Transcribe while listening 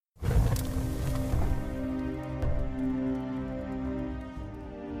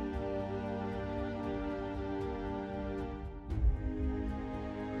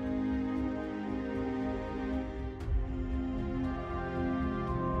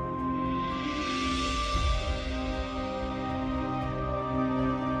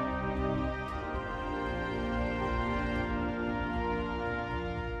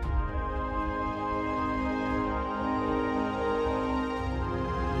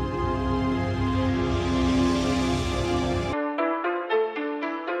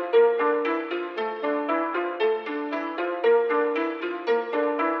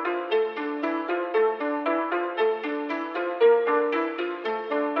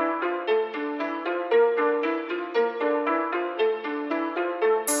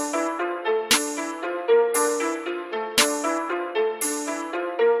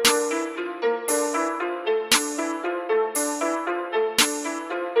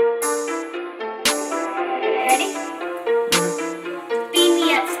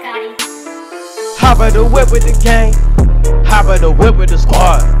Hop out the whip with the gang. Hop out the whip with the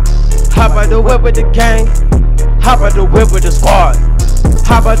squad. Hop out the whip with the gang. Hop out the whip with the squad.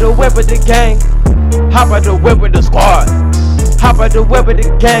 Hop out the whip with the gang. Hop out the whip with the squad. Hop out the whip with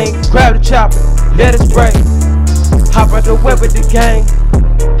the gang. Grab the chopper, let it spray. Hop out the whip with the gang.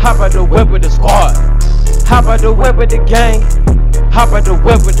 Hop out the whip with the squad. Hop out the whip with the gang. Hop out the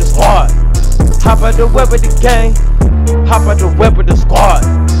whip with the squad. Hop out the whip with the gang. Hop out the whip with the squad.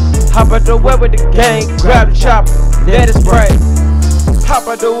 Hop out the whip with the gang. Grab the chopper, let it spray. Hop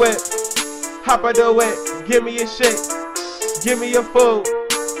out the whip. Hop out the whip. Give me your shit. Give me your food.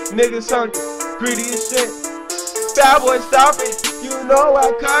 Niggas hungry, greedy as shit. Bad boy, stop it. You know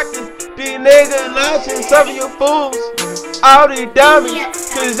I cocked it. These niggas launching some of you fools. All these dummies,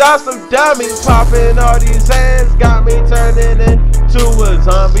 cause y'all some dummies. Popping all these hands, got me turning into a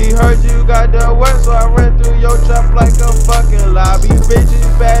zombie. Heard you got the work, so I ran through your trap like a fucking lobby. Bitches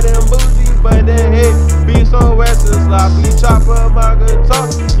bad and bougie, but they hate be so wet and sloppy. Chopper my guitar,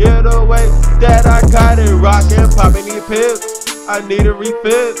 get away that I got it rockin'. Popping these pills, I need a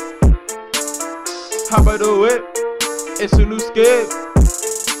refill. Hop out the whip, it's a new skip.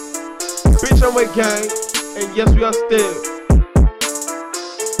 Bitch, I'm with gang, and yes, we are still.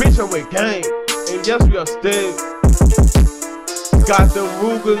 Bitch, I'm with gang, and yes, we are still. Got them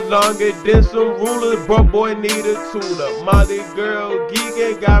Rugers longer than some rulers, bro, boy, need a tuner. Molly girl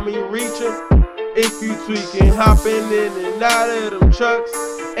geeking, got me reaching. If you tweaking, hopping in and out of them trucks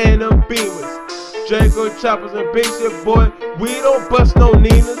and them Beamers. Draco choppers and big shit, boy, we don't bust no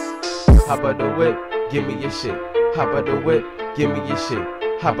Ninas. Hop out the whip, give me your shit. Hop out the whip, give me your shit.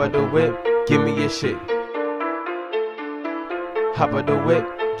 Hop out the whip, give me your shit. Hop out the whip,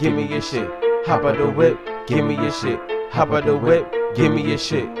 give me your shit. Hop out the whip, give me your shit. Hop out the whip, give me your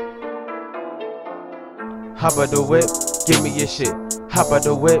shit. Hop out the whip, give me your shit. Hop out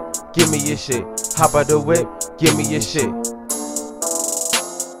the whip, give me your shit. Hop out the whip, give me your shit.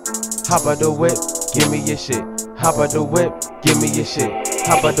 Hop out the whip, give me your shit. Hop out the whip, give me your shit.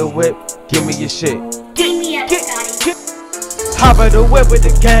 Hop out the whip, give me your shit. Give me up, Scottie. Hop out the whip with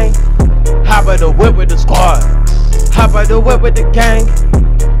the gang. Hop out the whip with the squad. Hop out the whip with the gang.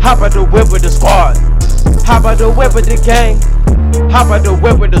 Hop out the whip with the squad. Hop out the whip with the gang. Hop out the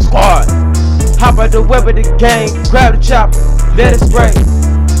whip with the squad. Hop out the whip with the gang. Grab the chopper, let it spray.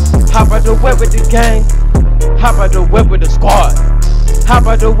 Hop out the whip with the gang. Hop out the whip with the squad. Hop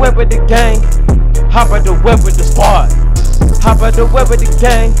out the whip with the gang. Hop out the whip with the squad. Hop out the whip with the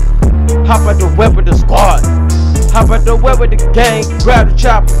gang. Hop out the whip with the squad. Hop out the whip with the gang. Grab the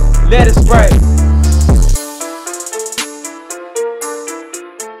chopper, let it spray.